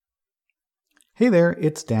Hey there,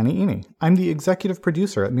 it's Danny Iny. I'm the executive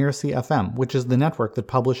producer at Miracy FM, which is the network that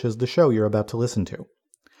publishes the show you're about to listen to.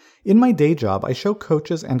 In my day job, I show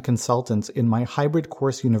coaches and consultants in my Hybrid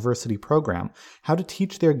Course University program how to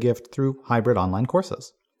teach their gift through hybrid online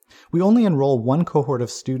courses. We only enroll one cohort of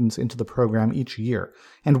students into the program each year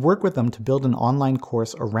and work with them to build an online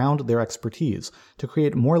course around their expertise to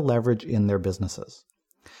create more leverage in their businesses.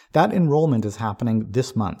 That enrollment is happening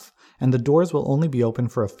this month, and the doors will only be open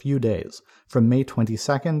for a few days, from May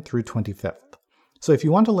 22nd through 25th. So if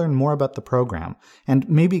you want to learn more about the program, and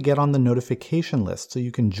maybe get on the notification list so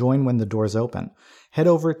you can join when the doors open, head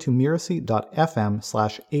over to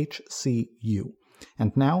miracy.fm/HCU.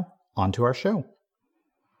 And now, on to our show.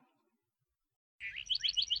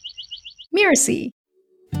 Miracy.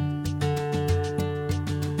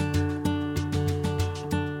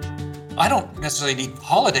 I don't necessarily need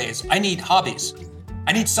holidays. I need hobbies.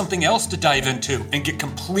 I need something else to dive into and get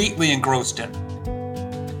completely engrossed in.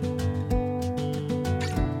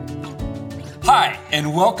 Hi,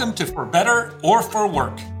 and welcome to For Better or For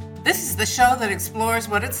Work. This is the show that explores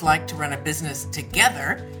what it's like to run a business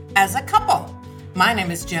together as a couple. My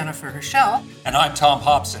name is Jennifer Hurschell. And I'm Tom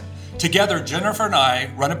Hobson. Together, Jennifer and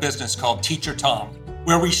I run a business called Teacher Tom,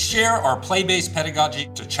 where we share our play-based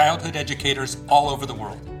pedagogy to childhood educators all over the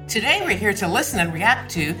world. Today, we're here to listen and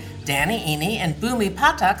react to Danny Iny and Bhumi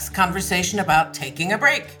Pathak's conversation about taking a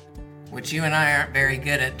break, which you and I aren't very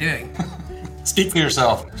good at doing. Speak for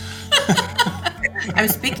yourself. I'm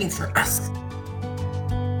speaking for us.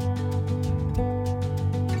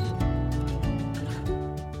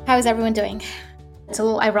 How is everyone doing? It's a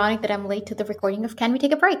little ironic that I'm late to the recording of Can We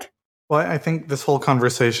Take a Break? Well, I think this whole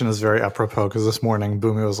conversation is very apropos because this morning,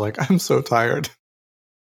 Bhumi was like, I'm so tired.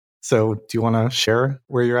 So do you want to share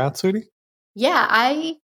where you're at, sweetie? Yeah,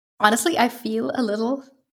 I feel a little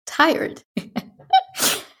tired.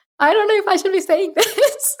 I don't know if I should be saying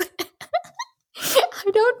this.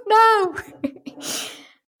 I don't know.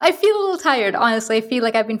 I feel a little tired, honestly. I feel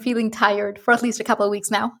like I've been feeling tired for at least a couple of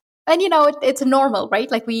weeks now. And, it's normal,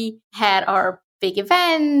 right? Like we had our big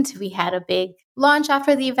event. We had a big launch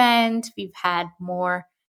after the event. We've had more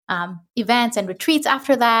events and retreats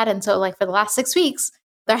after that. And so like for the last 6 weeks,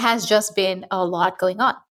 there has just been a lot going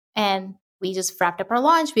on. And we just wrapped up our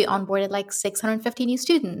launch. We onboarded like 650 new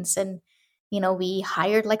students. And, we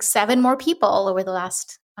hired like 7 more people over the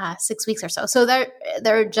last 6 weeks or so. So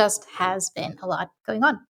there just has been a lot going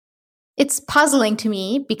on. It's puzzling to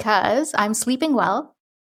me because I'm sleeping well.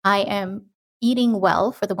 I am eating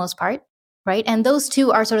well for the most part, right? And those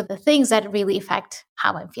two are sort of the things that really affect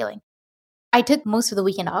how I'm feeling. I took most of the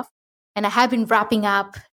weekend off and I have been wrapping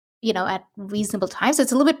up, at reasonable times. So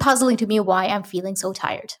it's a little bit puzzling to me why I'm feeling so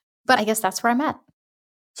tired. But I guess that's where I'm at.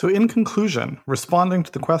 So in conclusion, responding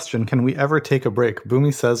to the question, can we ever take a break?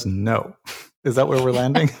 Bhumi says no. Is that where we're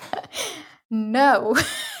landing? No,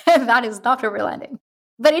 that is not where we're landing.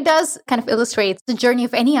 But it does kind of illustrate the journey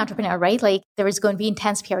of any entrepreneur, right? Like there is going to be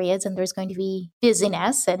intense periods and there's going to be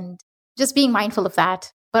busyness and just being mindful of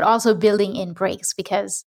that, but also building in breaks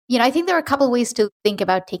because, I think there are a couple of ways to think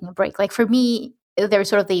about taking a break. Like for me, there's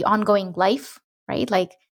sort of the ongoing life, right?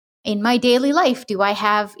 Like in my daily life, do I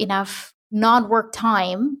have enough non-work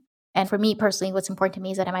time? And for me personally, what's important to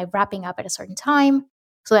me is that am I wrapping up at a certain time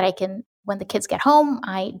so that I can, when the kids get home,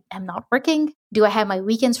 I am not working? Do I have my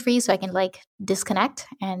weekends free so I can like disconnect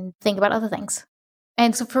and think about other things?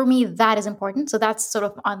 And so for me, that is important. So that's sort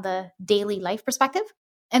of on the daily life perspective.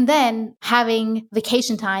 And then having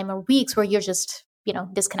vacation time or weeks where you're just,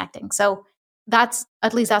 disconnecting. So that's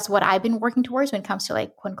what I've been working towards when it comes to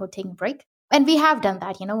like quote unquote taking a break. And we have done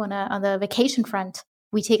that, on the vacation front,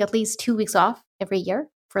 we take at least 2 weeks off every year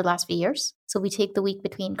for the last few years. So we take the week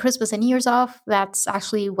between Christmas and New Year's off. That's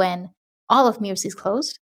actually when all of Miracy is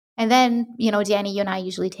closed. And then, Danny, you and I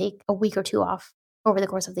usually take a week or 2 off over the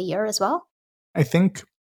course of the year as well. I think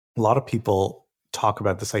a lot of people talk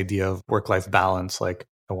about this idea of work-life balance. Like,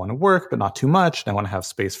 I want to work, but not too much. And I want to have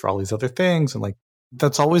space for all these other things. And like,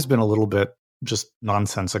 that's always been a little bit just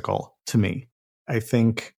nonsensical to me. I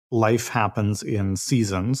think life happens in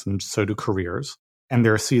seasons, and so do careers. And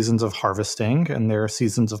there are seasons of harvesting and there are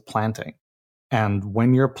seasons of planting. And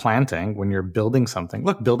when you're planting, when you're building something,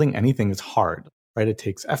 look, building anything is hard, right? It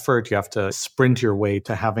takes effort. You have to sprint your way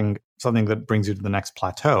to having something that brings you to the next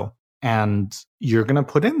plateau. And you're going to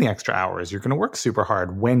put in the extra hours. You're going to work super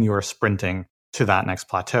hard when you're sprinting to that next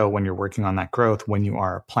plateau, when you're working on that growth, when you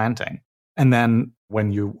are planting. And then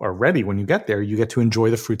when you are ready, when you get there, you get to enjoy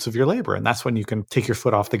the fruits of your labor. And that's when you can take your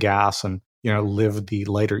foot off the gas and, live the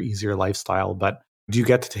lighter, easier lifestyle. But do you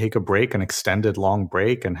get to take a break, an extended long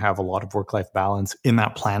break, and have a lot of work-life balance in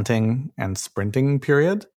that planting and sprinting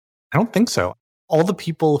period? I don't think so. all the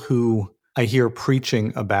people who I hear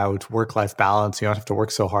preaching about work-life balance, you don't have to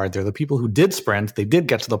work so hard. They're the people who did sprint, they did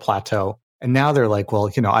get to the plateau, and now they're like, well,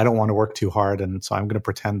 I don't want to work too hard, and so I'm going to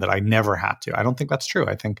pretend that I never had to. I don't think that's true.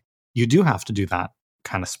 I think you do have to do that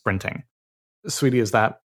kind of sprinting. Sweetie, is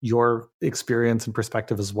that your experience and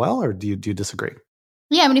perspective as well, or do you disagree?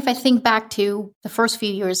 Yeah, I mean, if I think back to the first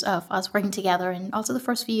few years of us working together and also the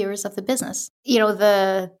first few years of the business,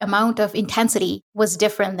 the amount of intensity was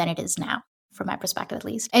different than it is now, from my perspective at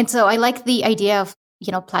least. And so I like the idea of,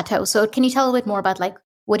 plateau. So can you tell a little bit more about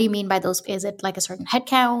what do you mean by those? Is it like a certain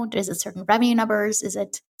headcount? Is it certain revenue numbers? Is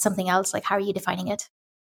it something else? How are you defining it?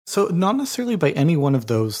 So not necessarily by any one of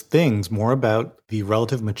those things, more about the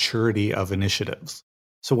relative maturity of initiatives.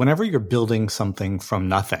 So whenever you're building something from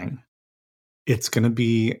nothing, it's going to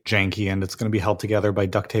be janky and it's going to be held together by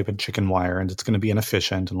duct tape and chicken wire, and it's going to be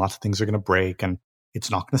inefficient and lots of things are going to break and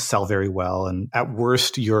it's not going to sell very well. And at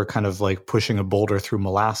worst, you're kind of like pushing a boulder through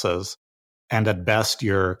molasses. And at best,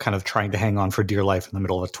 you're kind of trying to hang on for dear life in the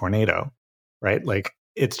middle of a tornado, right?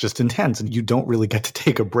 It's just intense and you don't really get to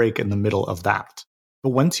take a break in the middle of that. But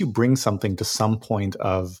once you bring something to some point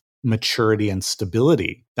of maturity and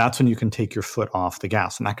stability, that's when you can take your foot off the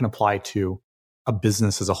gas. And that can apply to a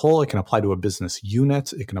business as a whole. It can apply to a business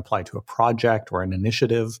unit. It can apply to a project or an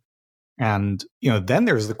initiative. And, then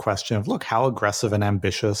there's the question of, look, how aggressive and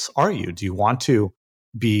ambitious are you? Do you want to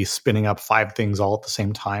be spinning up 5 things all at the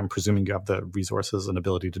same time, presuming you have the resources and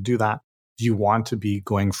ability to do that? Do you want to be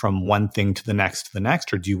going from one thing to the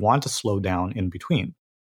next, or do you want to slow down in between?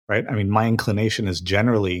 Right? I mean, my inclination is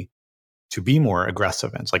generally to be more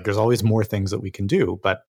aggressive. And it's there's always more things that we can do.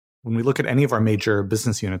 But when we look at any of our major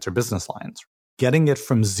business units or business lines, getting it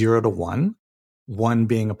from 0 to 1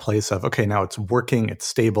 being a place of, okay, now it's working, it's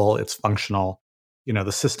stable, it's functional,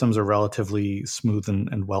 the systems are relatively smooth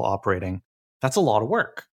and well operating. That's a lot of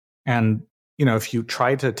work. And, if you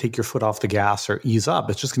try to take your foot off the gas or ease up,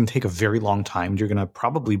 it's just going to take a very long time. You're going to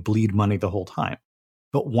probably bleed money the whole time.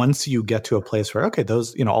 But once you get to a place where, okay,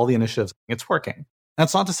 those, all the initiatives, it's working.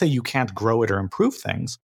 That's not to say you can't grow it or improve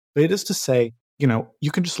things, but it is to say,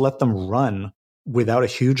 you can just let them run without a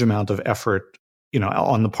huge amount of effort,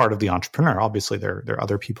 on the part of the entrepreneur. Obviously, there are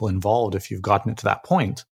other people involved if you've gotten it to that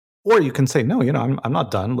point. Or you can say, no, I'm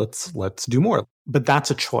not done. Let's do more. But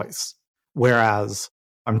that's a choice. Whereas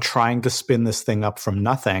I'm trying to spin this thing up from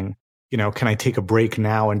nothing. Can I take a break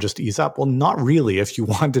now and just ease up? Well, not really if you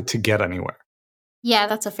wanted to get anywhere. Yeah,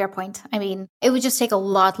 that's a fair point. I mean, it would just take a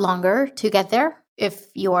lot longer to get there if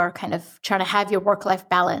you're kind of trying to have your work-life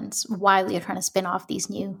balance while you're trying to spin off these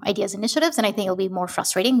new ideas, initiatives. And I think it'll be more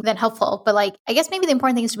frustrating than helpful. But I guess maybe the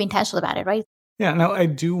important thing is to be intentional about it, right? Yeah, no, I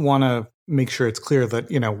do want to make sure it's clear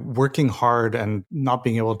that, working hard and not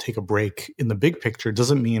being able to take a break in the big picture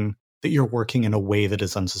doesn't mean that you're working in a way that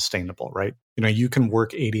is unsustainable, right? You can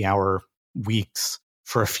work 80-hour weeks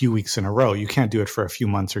for a few weeks in a row. You can't do it for a few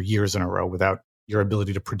months or years in a row without your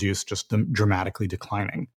ability to produce just dramatically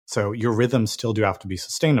declining. So your rhythms still do have to be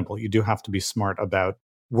sustainable. You do have to be smart about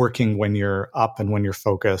working when you're up and when you're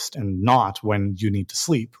focused and not when you need to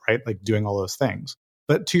sleep, right? Doing all those things.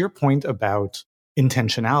 But to your point about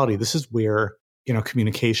intentionality, this is where,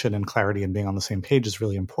 communication and clarity and being on the same page is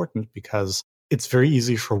really important, because it's very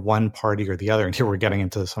easy for one party or the other. And here we're getting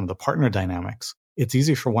into some of the partner dynamics. It's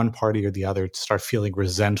easy for one party or the other to start feeling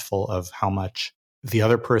resentful of how much the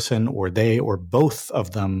other person or they or both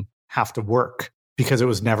of them have to work, because it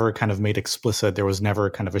was never kind of made explicit. There was never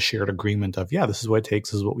kind of a shared agreement of, yeah, this is what it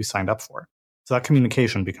takes, this is what we signed up for. So that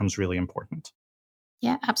communication becomes really important.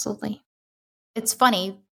 Yeah, absolutely. It's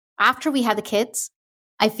funny. After we had the kids,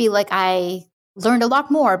 I feel like I learned a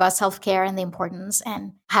lot more about self-care and the importance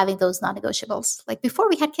and having those non-negotiables. Before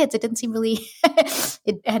we had kids, it didn't seem really,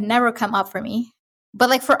 it had never come up for me.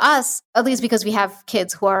 But for us, at least because we have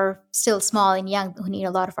kids who are still small and young, who need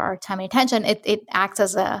a lot of our time and attention, it acts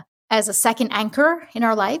as a second anchor in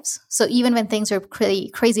our lives. So even when things are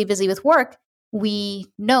crazy busy with work, we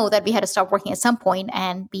know that we had to stop working at some point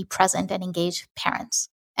and be present and engage parents.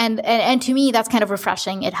 And to me, that's kind of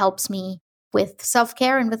refreshing. It helps me with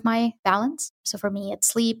self-care and with my balance. So for me, it's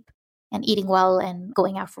sleep and eating well and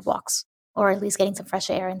going out for walks, or at least getting some fresh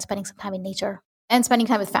air and spending some time in nature and spending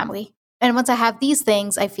time with family. And once I have these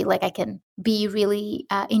things, I feel like I can be really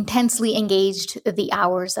intensely engaged the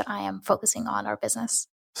hours that I am focusing on our business.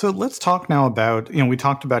 So let's talk now about, we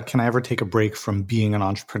talked about, can I ever take a break from being an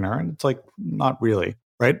entrepreneur? And it's not really,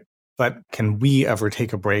 right? But can we ever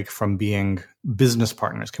take a break from being business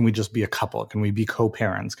partners? Can we just be a couple? Can we be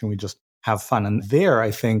co-parents? Can we just have fun? And there,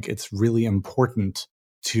 I think it's really important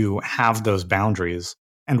to have those boundaries.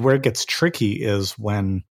 And where it gets tricky is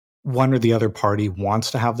when one or the other party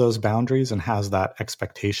wants to have those boundaries and has that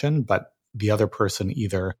expectation, but the other person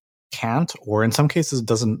either can't or in some cases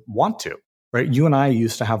doesn't want to, right? You and I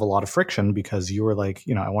used to have a lot of friction because you were like,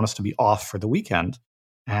 I want us to be off for the weekend.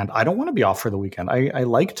 And I don't want to be off for the weekend. I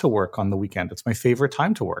like to work on the weekend. It's my favorite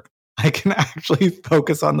time to work. I can actually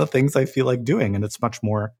focus on the things I feel like doing, and it's much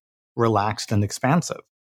more relaxed and expansive.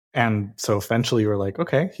 And so eventually we're like,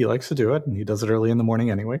 okay, he likes to do it, and he does it early in the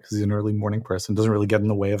morning anyway because he's an early morning person. It doesn't really get in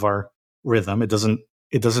the way of our rhythm. It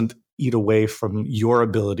doesn't eat away from your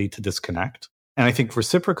ability to disconnect. And I think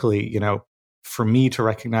reciprocally, for me to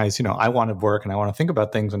recognize, I want to work and I want to think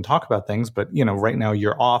about things and talk about things, but, right now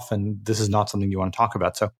you're off and this is not something you want to talk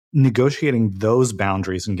about. So negotiating those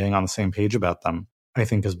boundaries and getting on the same page about them, I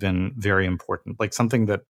think has been very important. Like something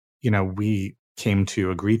that, we came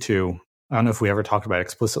to agree to, I don't know if we ever talked about it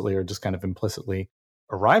explicitly or just kind of implicitly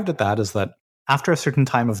arrived at that, is that after a certain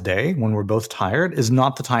time of day when we're both tired is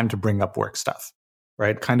not the time to bring up work stuff,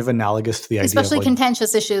 right? Kind of analogous to the idea especially of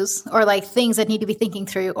contentious issues or like things that need to be thinking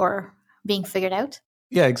through or being figured out.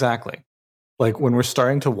 Yeah, exactly. Like when we're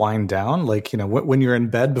starting to wind down, like, when you're in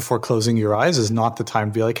bed before closing your eyes is not the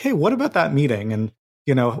time to be like, hey, what about that meeting? And,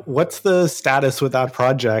 what's the status with that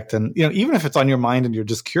project? And, even if it's on your mind and you're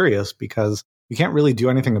just curious because you can't really do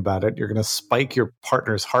anything about it, you're going to spike your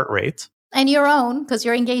partner's heart rate. And your own, because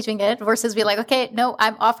you're engaging it, versus be like, okay, no,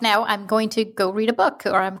 I'm off now. I'm going to go read a book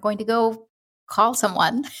or I'm going to go call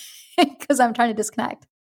someone because I'm trying to disconnect.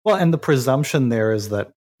 Well, and the presumption there is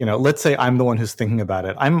that, let's say I'm the one who's thinking about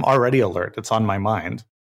it. I'm already alert. It's on my mind.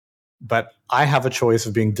 But I have a choice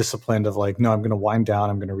of being disciplined of like, no, I'm going to wind down.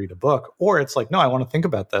 I'm going to read a book. Or it's like, no, I want to think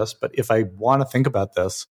about this. But if I want to think about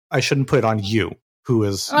this, I shouldn't put it on you, who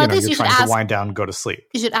is, you're trying to wind down and go to sleep.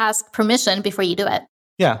 You should ask permission before you do it.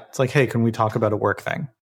 Yeah. It's like, hey, can we talk about a work thing?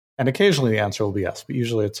 And occasionally the answer will be yes. But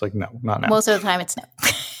usually it's like, no, not now. Most of the time it's no.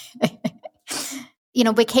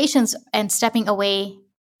 Vacations and stepping away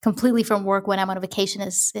completely from work when I'm on a vacation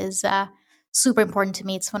is super important to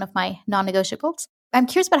me. It's one of my non-negotiables. I'm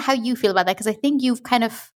curious about how you feel about that because I think you've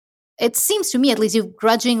it seems to me at least you've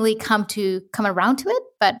grudgingly come around to it,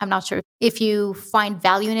 but I'm not sure if you find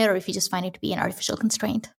value in it or if you just find it to be an artificial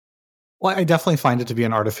constraint. Well, I definitely find it to be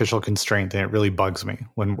an artificial constraint and it really bugs me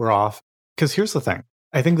when we're off. Because here's the thing.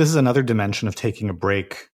 I think this is another dimension of taking a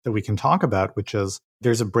break that we can talk about, which is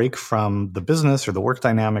there's a break from the business or the work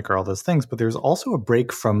dynamic or all those things, but there's also a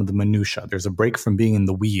break from the minutia. There's a break from being in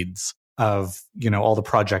the weeds of, all the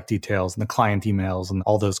project details and the client emails and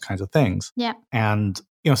all those kinds of things. Yeah. And,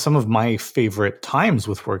 some of my favorite times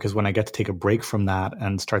with work is when I get to take a break from that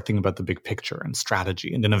and start thinking about the big picture and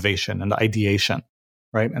strategy and innovation and ideation,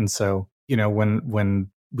 right? And so,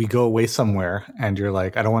 when we go away somewhere and you're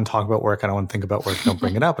like, I don't want to talk about work. I don't want to think about work. Don't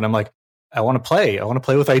bring it up. And I'm like, I want to play. I want to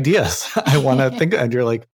play with ideas. I want to think. And you're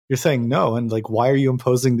like, you're saying no. And like, why are you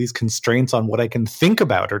imposing these constraints on what I can think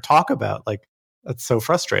about or talk about? Like, that's so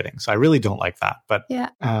frustrating. So I really don't like that. But yeah.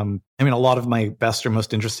 A lot of my best or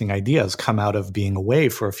most interesting ideas come out of being away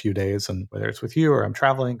for a few days. And whether it's with you or I'm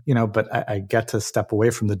traveling, but I get to step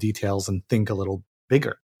away from the details and think a little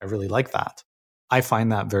bigger. I really like that. I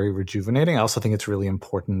find that very rejuvenating. I also think it's really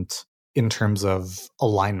important in terms of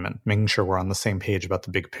alignment, making sure we're on the same page about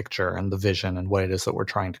the big picture and the vision and what it is that we're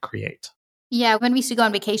trying to create. Yeah, when we used to go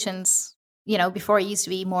on vacations, before it used to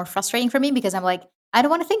be more frustrating for me because I'm like, I don't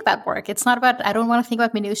want to think about work. It's not about, I don't want to think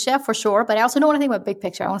about minutia for sure, but I also don't want to think about big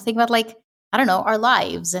picture. I want to think about like, I don't know, our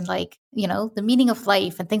lives and like, the meaning of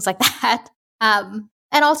life and things like that. And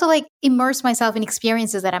also like immerse myself in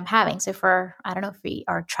experiences that I'm having. So if we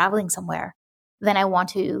are traveling somewhere, then I want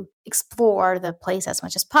to explore the place as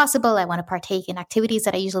much as possible. I want to partake in activities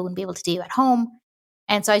that I usually wouldn't be able to do at home.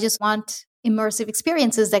 And so I just want immersive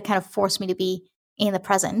experiences that kind of force me to be in the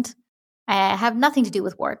present. I have nothing to do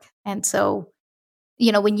with work. And so,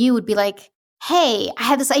 when you would be like, hey, I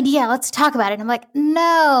had this idea, let's talk about it. And I'm like,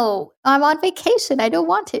 no, I'm on vacation. I don't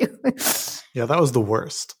want to. Yeah, that was the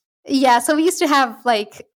worst. Yeah. So we used to have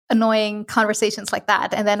like annoying conversations like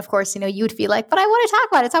that. And then, of course, you would feel like, but I want to talk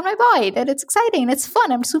about it. It's on my mind and it's exciting and it's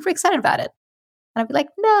fun. I'm super excited about it. And I'd be like,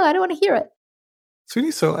 no, I don't want to hear it. Sweetie,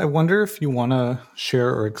 so I wonder if you want to share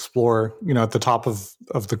or explore, at the top of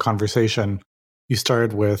the conversation, you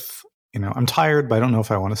started with, I'm tired, but I don't know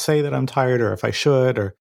if I want to say that I'm tired or if I should,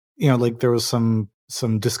 or, like there was some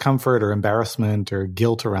discomfort or embarrassment or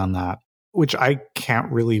guilt around that, which I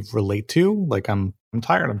can't really relate to. Like I'm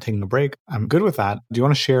tired. I'm taking a break. I'm good with that. Do you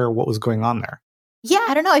want to share what was going on there? Yeah,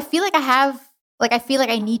 I don't know. I feel like I feel like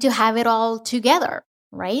I need to have it all together,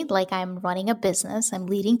 right? Like I'm running a business. I'm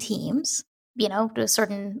leading teams, to a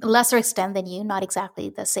certain lesser extent than you, not exactly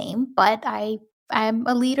the same, but I'm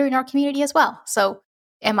a leader in our community as well. So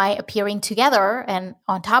am I appearing together and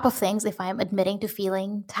on top of things if I'm admitting to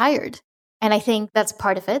feeling tired? And I think that's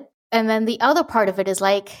part of it. And then the other part of it is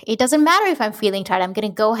like, it doesn't matter if I'm feeling tired. I'm going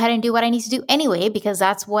to go ahead and do what I need to do anyway, because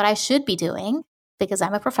that's what I should be doing, because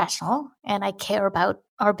I'm a professional and I care about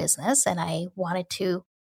our business and I want it to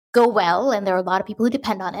go well. And there are a lot of people who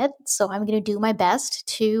depend on it. So I'm going to do my best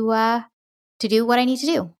to do what I need to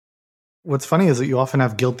do. What's funny is that you often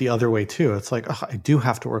have guilt the other way too. It's like, oh, I do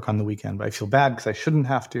have to work on the weekend, but I feel bad because I shouldn't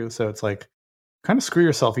have to. So it's like, kind of screw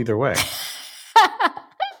yourself either way.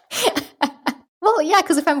 Well, yeah,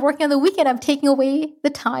 because if I'm working on the weekend, I'm taking away the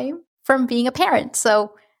time from being a parent.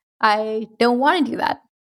 So I don't want to do that.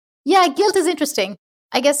 Yeah, guilt is interesting.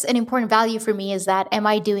 I guess an important value for me is that, am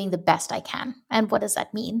I doing the best I can? And what does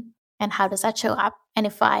that mean? And how does that show up? And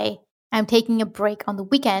if I'm taking a break on the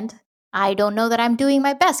weekend, I don't know that I'm doing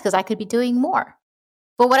my best because I could be doing more.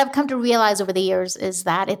 But what I've come to realize over the years is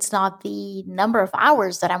that it's not the number of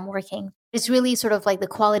hours that I'm working. It's really sort of like the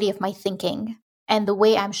quality of my thinking and the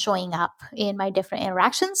way I'm showing up in my different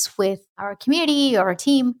interactions with our community or our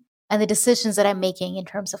team, and the decisions that I'm making in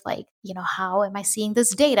terms of like, how am I seeing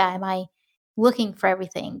this data? Am I looking for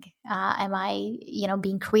everything? Am I,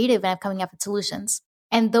 being creative and coming up with solutions?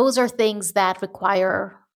 And those are things that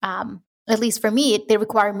require, at least for me, they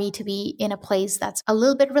require me to be in a place that's a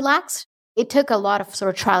little bit relaxed. It took a lot of sort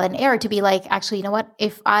of trial and error to be like, actually, you know what?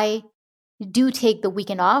 If I do take the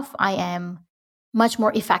weekend off, I am much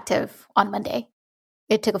more effective on Monday.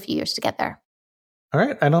 It took a few years to get there. All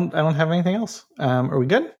right. I don't have anything else. Are we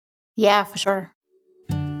good? Yeah, for sure.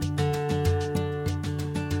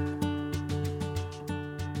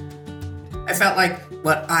 I felt like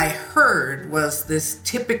what I heard was this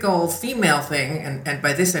typical female thing, and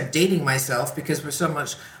by this I'm dating myself because we're so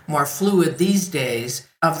much more fluid these days,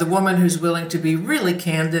 of the woman who's willing to be really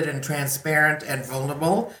candid and transparent and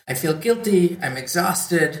vulnerable. I feel guilty, I'm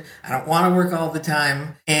exhausted, I don't want to work all the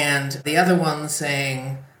time. And the other one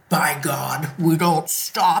saying, by God, we don't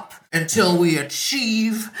stop until we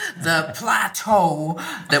achieve the plateau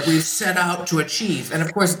that we've set out to achieve. And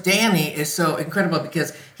of course, Danny is so incredible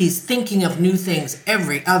because he's thinking of new things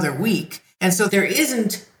every other week. And so there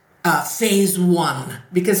isn't phase one,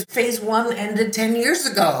 because phase one ended 10 years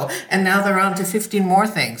ago, and now they're on to 15 more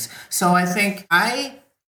things. So I think I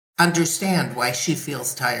understand why she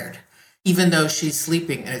feels tired, even though she's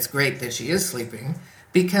sleeping, and it's great that she is sleeping,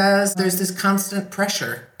 because there's this constant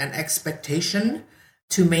pressure and expectation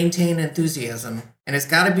to maintain enthusiasm. And it's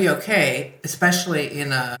got to be okay, especially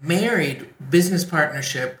in a married business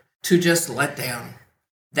partnership, to just let down.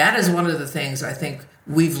 That is one of the things I think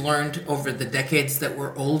we've learned over the decades that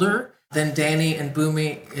we're older than Danny and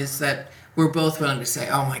Boomy, is that we're both willing to say,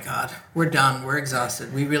 oh my God, we're done, we're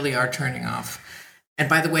exhausted, we really are turning off. And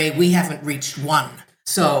by the way, we haven't reached one.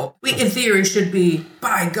 So we, in theory, should be,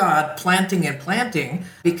 by God, planting and planting,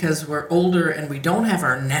 because we're older and we don't have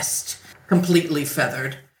our nest completely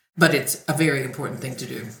feathered, but it's a very important thing to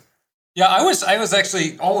do. Yeah, I was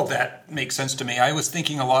actually, all of that makes sense to me. I was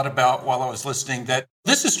thinking a lot about, while I was listening, that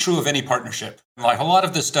this is true of any partnership. Like, a lot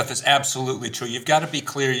of this stuff is absolutely true. You've got to be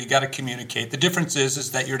clear. You got to communicate. The difference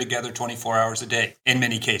is that you're together 24 hours a day in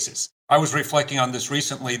many cases. I was reflecting on this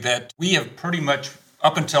recently, that we have pretty much,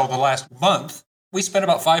 up until the last month, we spent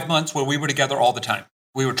about 5 months where we were together all the time.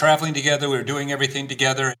 We were traveling together. We were doing everything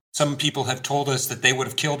together. Some people have told us that they would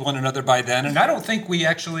have killed one another by then. And I don't think we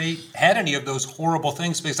actually had any of those horrible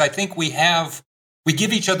things, because I think we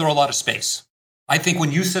give each other a lot of space. I think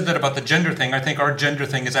when you said that about the gender thing, I think our gender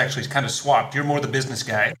thing is actually kind of swapped. You're more the business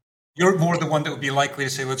guy. You're more the one that would be likely to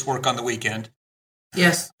say, let's work on the weekend.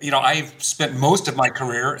 Yes. I've spent most of my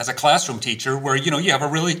career as a classroom teacher where, you have a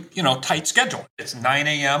really, tight schedule. It's 9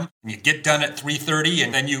 a.m. and you get done at 3:30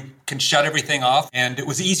 and then you can shut everything off. And it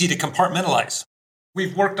was easy to compartmentalize.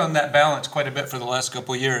 We've worked on that balance quite a bit for the last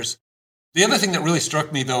couple of years. The other thing that really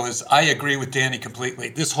struck me, though, is I agree with Danny completely.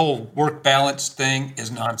 This whole work balance thing is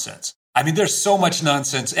nonsense. I mean, there's so much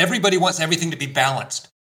nonsense. Everybody wants everything to be balanced.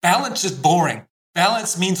 Balance is boring.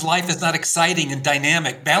 Balance means life is not exciting and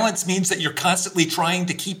dynamic. Balance means that you're constantly trying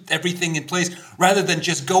to keep everything in place rather than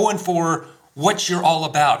just going for what you're all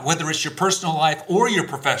about, whether it's your personal life or your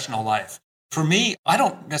professional life. For me, I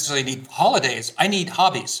don't necessarily need holidays. I need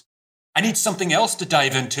hobbies. I need something else to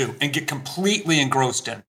dive into and get completely engrossed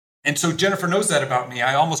in. And so Jennifer knows that about me.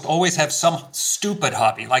 I almost always have some stupid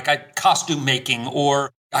hobby, like costume making,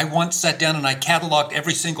 or I once sat down and I cataloged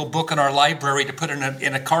every single book in our library to put in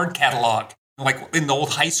a card catalog. Like in the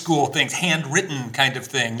old high school things, handwritten kind of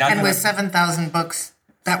thing. And with 7,000 books,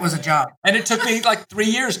 that was a job. And it took me like 3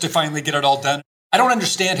 years to finally get it all done. I don't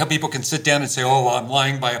understand how people can sit down and say, oh, I'm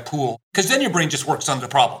lying by a pool. Because then your brain just works on the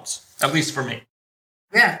problems, at least for me.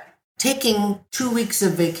 Yeah. Taking 2 weeks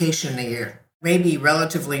of vacation a year may be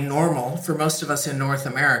relatively normal for most of us in North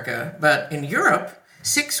America, but in Europe,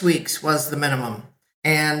 6 weeks was the minimum.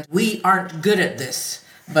 And we aren't good at this.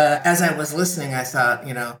 But as I was listening, I thought,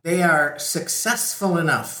 they are successful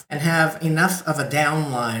enough and have enough of a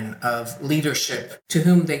downline of leadership to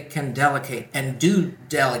whom they can delegate and do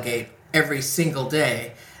delegate every single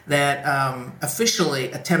day that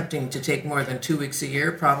officially attempting to take more than 2 weeks a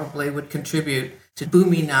year probably would contribute to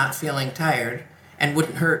Boomy not feeling tired and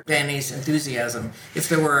wouldn't hurt Danny's enthusiasm. If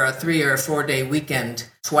there were a 3 or 4 day weekend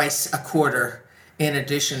twice a quarter, in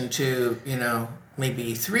addition to,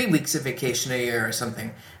 maybe 3 weeks of vacation a year or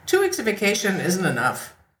something, 2 weeks of vacation isn't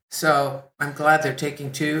enough. So I'm glad they're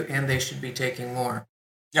taking 2, and they should be taking more.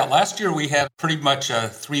 Yeah, last year we had pretty much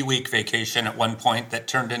a 3-week vacation at one point that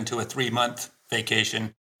turned into a 3-month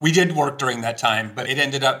vacation. We did work during that time, but it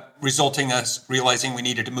ended up resulting us realizing we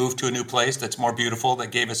needed to move to a new place that's more beautiful,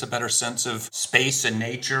 that gave us a better sense of space and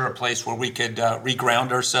nature, a place where we could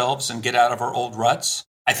reground ourselves and get out of our old ruts.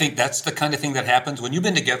 I think that's the kind of thing that happens when you've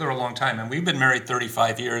been together a long time. And we've been married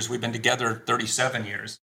 35 years. We've been together 37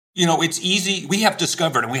 years. It's easy. We have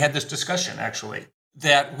discovered, and we had this discussion actually,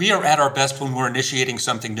 that we are at our best when we're initiating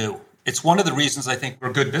something new. It's one of the reasons I think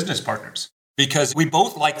we're good business partners, because we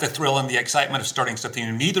both like the thrill and the excitement of starting something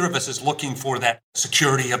new. Neither of us is looking for that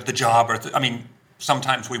security of the job.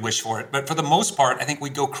 Sometimes we wish for it. But for the most part, I think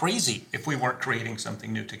we'd go crazy if we weren't creating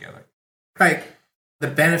something new together. Right. The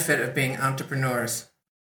benefit of being entrepreneurs.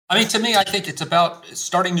 To me, I think it's about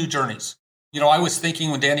starting new journeys. I was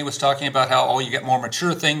thinking when Danny was talking about how, you get more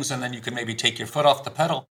mature things and then you can maybe take your foot off the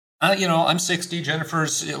pedal. I'm 60,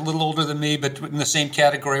 Jennifer's a little older than me, but in the same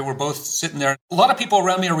category, we're both sitting there. A lot of people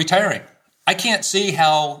around me are retiring. I can't see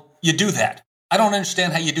how you do that. I don't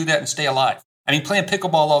understand how you do that and stay alive. Playing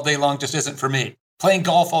pickleball all day long just isn't for me. Playing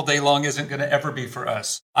golf all day long isn't going to ever be for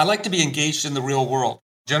us. I like to be engaged in the real world.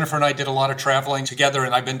 Jennifer and I did a lot of traveling together,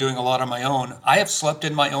 and I've been doing a lot on my own. I have slept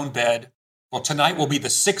in my own bed. Well, tonight will be the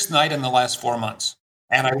 6th night in the last 4 months.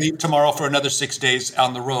 And I leave tomorrow for another 6 days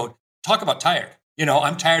on the road. Talk about tired.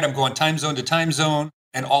 I'm tired. I'm going time zone to time zone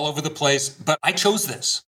and all over the place. But I chose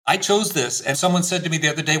this. And someone said to me the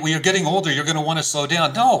other day, well, you're getting older. You're going to want to slow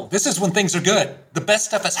down. No, this is when things are good. The best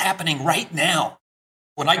stuff is happening right now.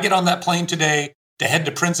 When I get on that plane today to head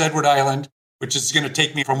to Prince Edward Island, which is going to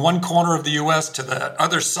take me from one corner of the U.S. to the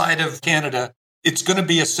other side of Canada, it's going to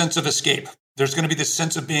be a sense of escape. There's going to be this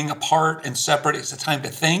sense of being apart and separate. It's a time to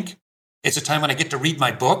think. It's a time when I get to read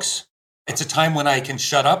my books. It's a time when I can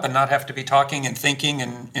shut up and not have to be talking and thinking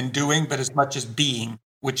and doing, but as much as being,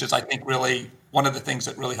 which is, I think, really one of the things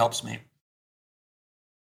that really helps me.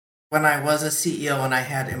 When I was a CEO and I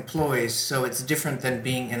had employees, so it's different than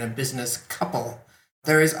being in a business couple.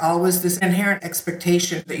 There is always this inherent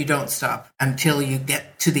expectation that you don't stop until you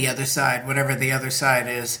get to the other side, whatever the other side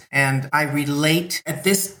is. And I relate at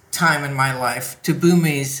this time in my life to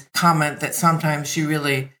Boomy's comment that sometimes she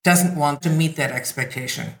really doesn't want to meet that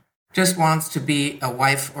expectation, just wants to be a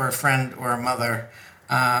wife or a friend or a mother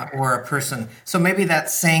or a person. So maybe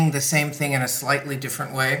that's saying the same thing in a slightly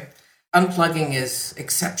different way. Unplugging is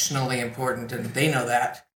exceptionally important, and they know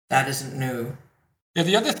that. That isn't new. Yeah,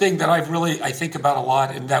 the other thing that I think about a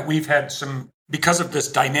lot, and that we've had because of this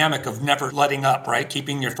dynamic of never letting up, right?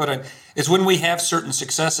 Keeping your foot on, is when we have certain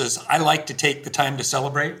successes, I like to take the time to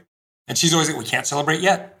celebrate. And she's always like, we can't celebrate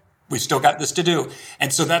yet. We've still got this to do.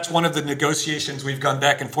 And so that's one of the negotiations we've gone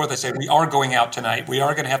back and forth. I say, we are going out tonight. We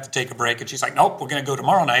are going to have to take a break. And she's like, nope, we're going to go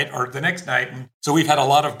tomorrow night or the next night. And so we've had a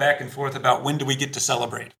lot of back and forth about when do we get to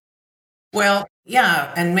celebrate. Well,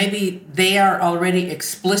 yeah, and maybe they are already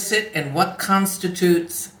explicit in what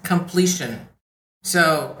constitutes completion.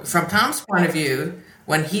 So from Tom's point of view,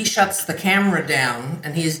 when he shuts the camera down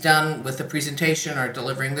and he's done with the presentation or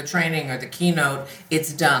delivering the training or the keynote,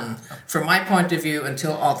 it's done. From my point of view,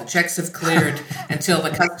 until all the checks have cleared, until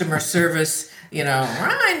the customer service,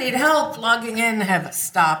 I need help logging in, have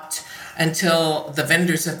stopped, until the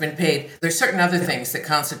vendors have been paid. There's certain other things that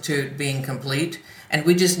constitute being complete. And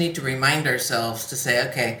we just need to remind ourselves to say,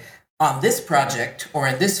 okay, on this project or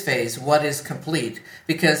in this phase, what is complete?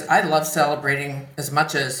 Because I love celebrating as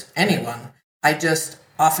much as anyone. I just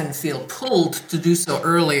often feel pulled to do so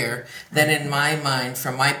earlier than in my mind,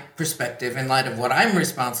 from my perspective, in light of what I'm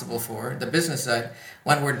responsible for, the business side,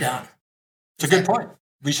 when we're done. It's a good point.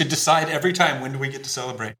 We should decide every time, when do we get to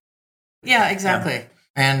celebrate? Yeah, exactly. Yeah.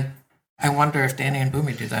 And I wonder if Danny and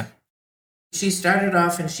Boomy do that. She started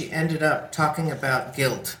off and she ended up talking about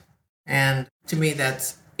guilt. And to me,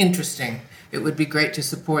 that's interesting. It would be great to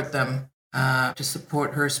support them, to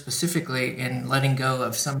support her specifically in letting go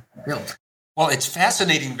of some guilt. Well, it's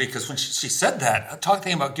fascinating because when she said that,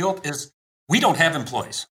 talking about guilt is we don't have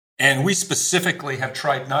employees. And we specifically have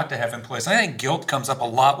tried not to have employees. I think guilt comes up a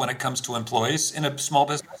lot when it comes to employees in a small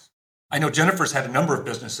business. I know Jennifer's had a number of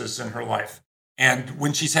businesses in her life. And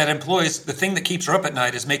when she's had employees, the thing that keeps her up at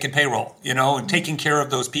night is making payroll, and taking care of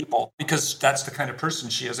those people, because that's the kind of person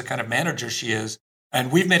she is, the kind of manager she is.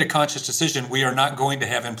 And we've made a conscious decision. We are not going to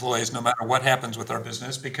have employees no matter what happens with our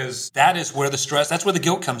business, because that is where the stress, that's where the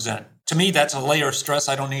guilt comes in. To me, that's a layer of stress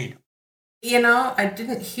I don't need. I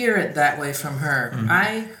didn't hear it that way from her. Mm-hmm.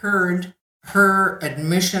 I heard her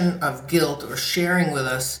admission of guilt, or sharing with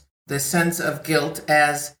us the sense of guilt,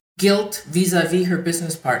 as guilt vis-a-vis her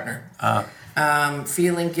business partner.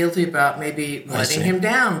 Feeling guilty about maybe letting him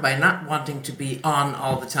down by not wanting to be on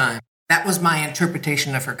all the time. That was my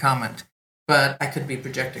interpretation of her comment. But I could be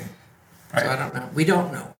projecting. Right. So I don't know. We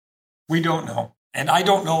don't know. We don't know. And I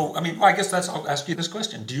don't know. I mean, I guess I'll ask you this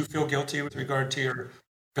question. Do you feel guilty with regard to your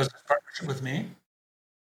business partnership with me?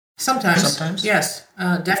 Sometimes. Yes,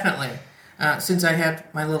 definitely. Since I had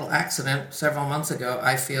my little accident several months ago,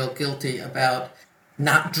 I feel guilty about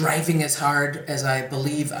not driving as hard as I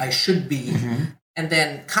believe I should be. Mm-hmm. And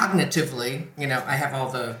then cognitively, I have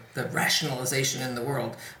all the rationalization in the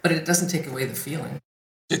world, but it doesn't take away the feeling.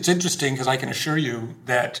 It's interesting because I can assure you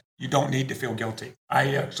that you don't need to feel guilty.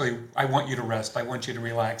 I want you to rest. I want you to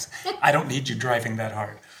relax. I don't need you driving that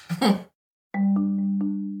hard.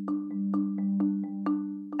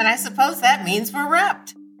 And I suppose that means we're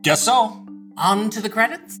wrapped. Guess so. On to the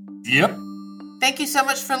credits? Yep. Thank you so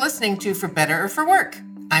much for listening to For Better or For Work.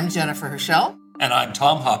 I'm Jennifer Hurschell. And I'm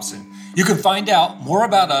Tom Hobson. You can find out more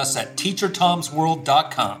about us at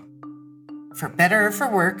teachertomsworld.com. For Better or For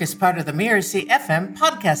Work is part of the Miracy FM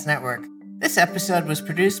podcast network. This episode was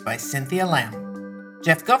produced by Cynthia Lamb.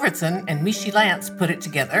 Jeff Govertson and Mishi Lance put it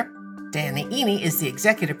together. Danny Eny is the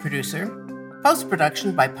executive producer.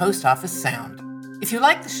 Post-production by Post Office Sound. If you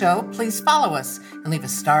like the show, please follow us and leave a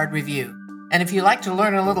starred review. And if you'd like to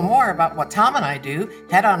learn a little more about what Tom and I do,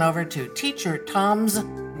 head on over to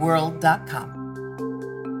teachertomsworld.com.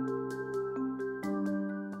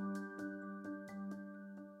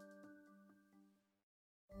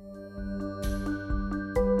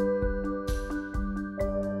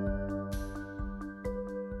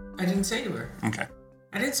 I didn't say you were. Okay.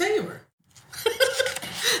 I didn't say you were.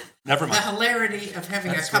 Never mind. The hilarity of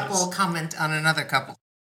having a couple comment on another couple.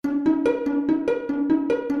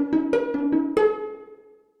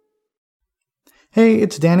 Hey,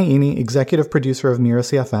 it's Danny Eny, executive producer of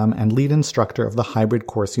Miracy FM and lead instructor of the Hybrid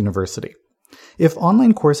Course University. If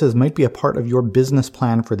online courses might be a part of your business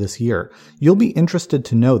plan for this year, you'll be interested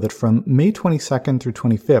to know that from May 22nd through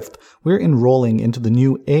 25th, we're enrolling into the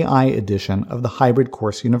new AI edition of the Hybrid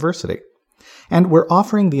Course University. And we're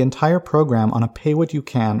offering the entire program on a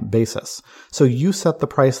pay-what-you-can basis, so you set the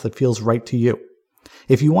price that feels right to you.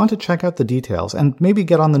 If you want to check out the details and maybe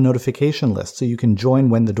get on the notification list so you can join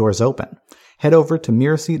when the doors open, head over to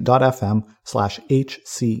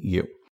miracy.fm/HCU.